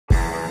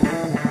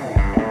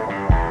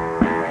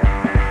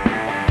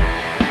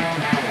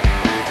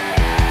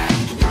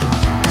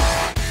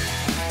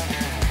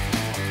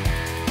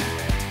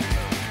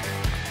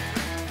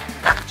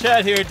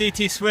Chad here at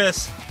DT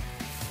Swiss.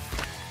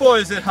 Boy,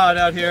 is it hot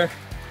out here.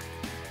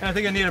 And I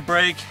think I need a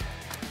break.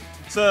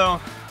 So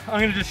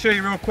I'm gonna just show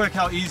you real quick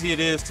how easy it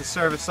is to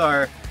service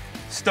our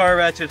star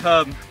ratchet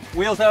hub.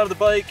 Wheels out of the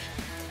bike,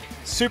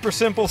 super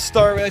simple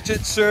star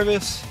ratchet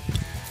service.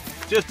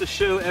 Just to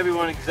show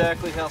everyone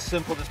exactly how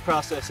simple this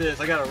process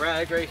is. I got a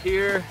rag right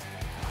here.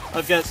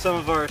 I've got some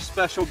of our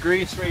special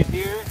grease right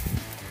here.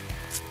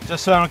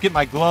 Just so I don't get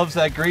my gloves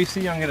that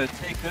greasy, I'm gonna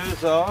take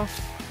those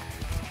off.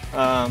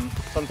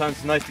 Sometimes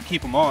it's nice to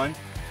keep them on.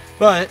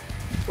 But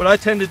what I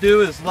tend to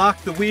do is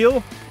lock the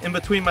wheel in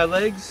between my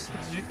legs,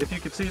 if you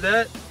can see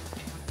that.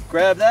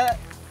 Grab that,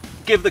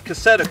 give the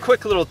cassette a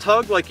quick little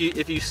tug, like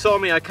if you saw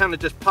me, I kind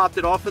of just popped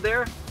it off of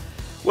there.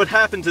 What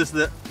happens is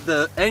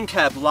the end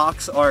cap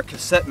locks our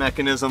cassette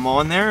mechanism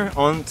on there,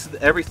 onto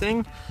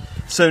everything.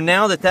 So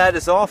now that that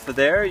is off of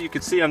there, you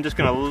can see I'm just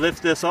gonna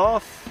lift this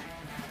off.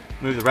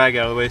 Move the rag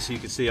out of the way so you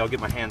can see, I'll get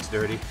my hands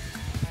dirty.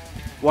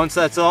 Once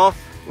that's off,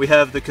 we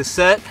have the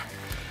cassette.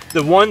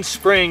 The one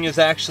spring is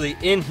actually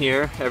in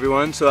here,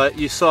 everyone, so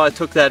you saw I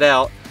took that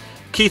out.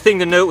 Key thing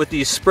to note with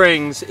these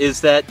springs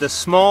is that the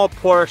small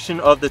portion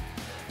of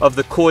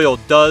the coil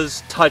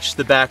does touch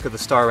the back of the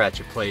star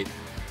ratchet plate.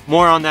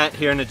 More on that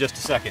here in just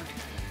a second.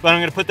 But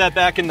I'm gonna put that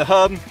back in the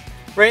hub.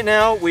 Right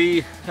now,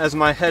 as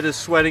my head is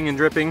sweating and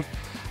dripping,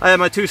 I have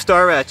my two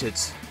star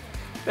ratchets.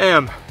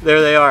 Bam,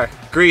 there they are,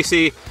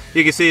 greasy.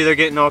 You can see they're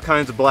getting all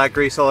kinds of black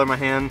grease all over my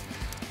hand.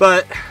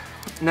 But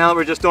now that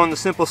we're just doing the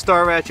simple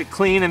star ratchet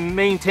clean and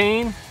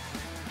maintain,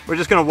 we're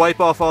just gonna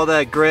wipe off all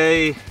that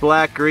gray,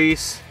 black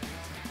grease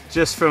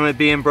just from it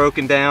being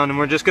broken down, and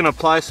we're just gonna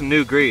apply some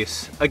new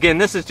grease. Again,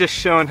 this is just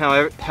showing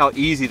how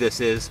easy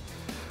this is.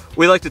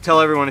 We like to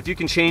tell everyone, if you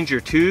can change your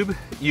tube,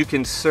 you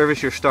can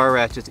service your star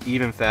ratchets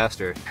even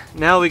faster.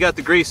 Now we got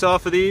the grease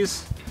off of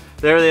these.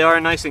 There they are,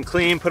 nice and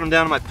clean. Put them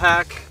down in my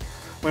pack.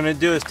 What I'm gonna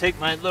do is take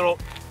my little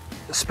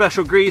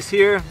special grease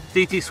here.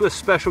 DT Swiss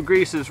special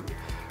grease is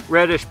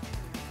reddish,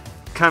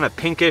 kind of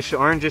pinkish,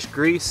 orangish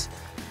grease.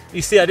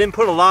 You see, I didn't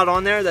put a lot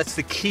on there. That's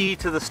the key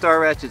to the star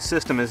ratchet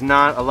system, is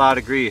not a lot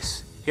of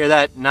grease. Hear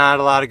that? Not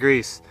a lot of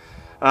grease.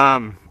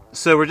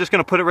 So we're just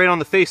gonna put it right on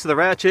the face of the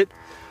ratchet.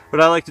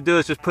 What I like to do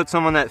is just put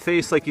some on that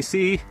face like you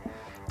see,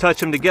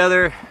 touch them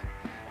together,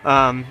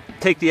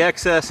 take the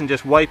excess and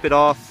just wipe it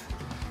off.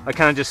 I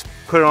kind of just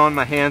put it on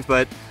my hands,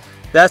 but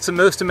that's the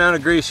most amount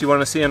of grease you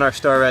want to see in our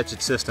star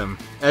ratchet system.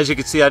 As you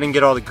can see, I didn't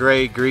get all the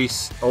gray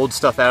grease, old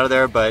stuff out of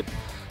there, but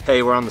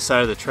hey, we're on the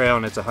side of the trail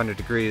and it's 100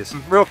 degrees.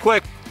 Real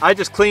quick, I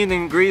just cleaned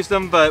and greased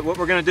them, but what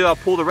we're gonna do, I'll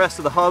pull the rest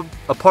of the hub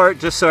apart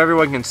just so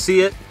everyone can see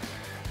it.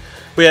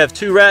 We have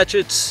two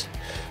ratchets,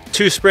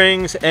 two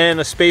springs, and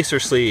a spacer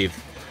sleeve.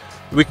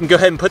 We can go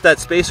ahead and put that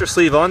spacer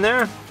sleeve on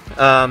there.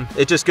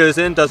 It just goes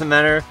in, doesn't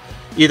matter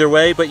either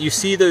way, but you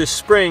see those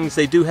springs,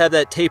 they do have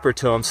that taper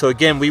to them. So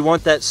again, we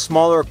want that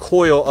smaller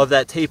coil of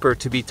that taper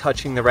to be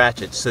touching the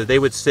ratchets, so they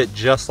would sit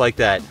just like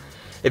that.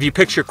 If you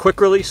picture quick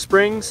release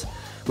springs,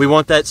 we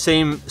want that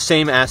same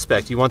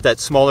aspect. You want that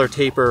smaller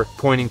taper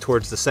pointing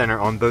towards the center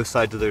on both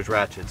sides of those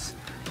ratchets.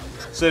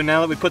 So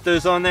now that we put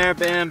those on there,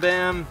 bam,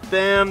 bam,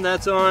 bam,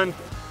 that's on.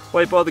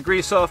 Wipe all the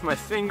grease off my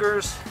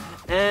fingers.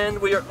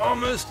 And we are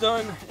almost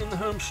done in the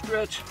home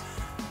stretch.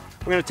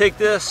 We're gonna take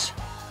this,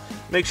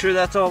 make sure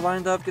that's all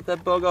lined up, get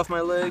that bug off my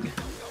leg,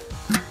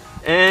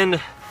 and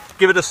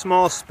give it a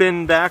small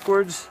spin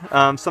backwards.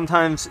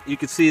 Sometimes you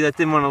could see that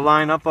didn't want to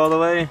line up all the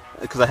way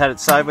because I had it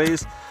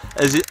sideways.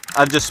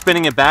 I'm just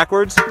spinning it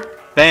backwards.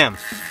 Bam,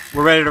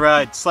 we're ready to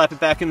ride. Slap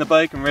it back in the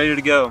bike and ready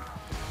to go.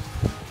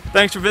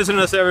 Thanks for visiting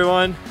us,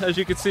 everyone. As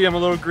you can see, I'm a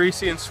little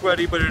greasy and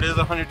sweaty, but it is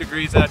 100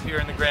 degrees out here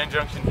in the Grand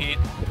Junction heat.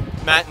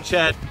 Matt and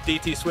Chad,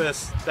 DT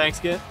Swiss. Thanks,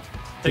 Kit.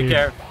 Take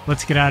care.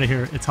 Let's get out of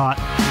here. It's hot.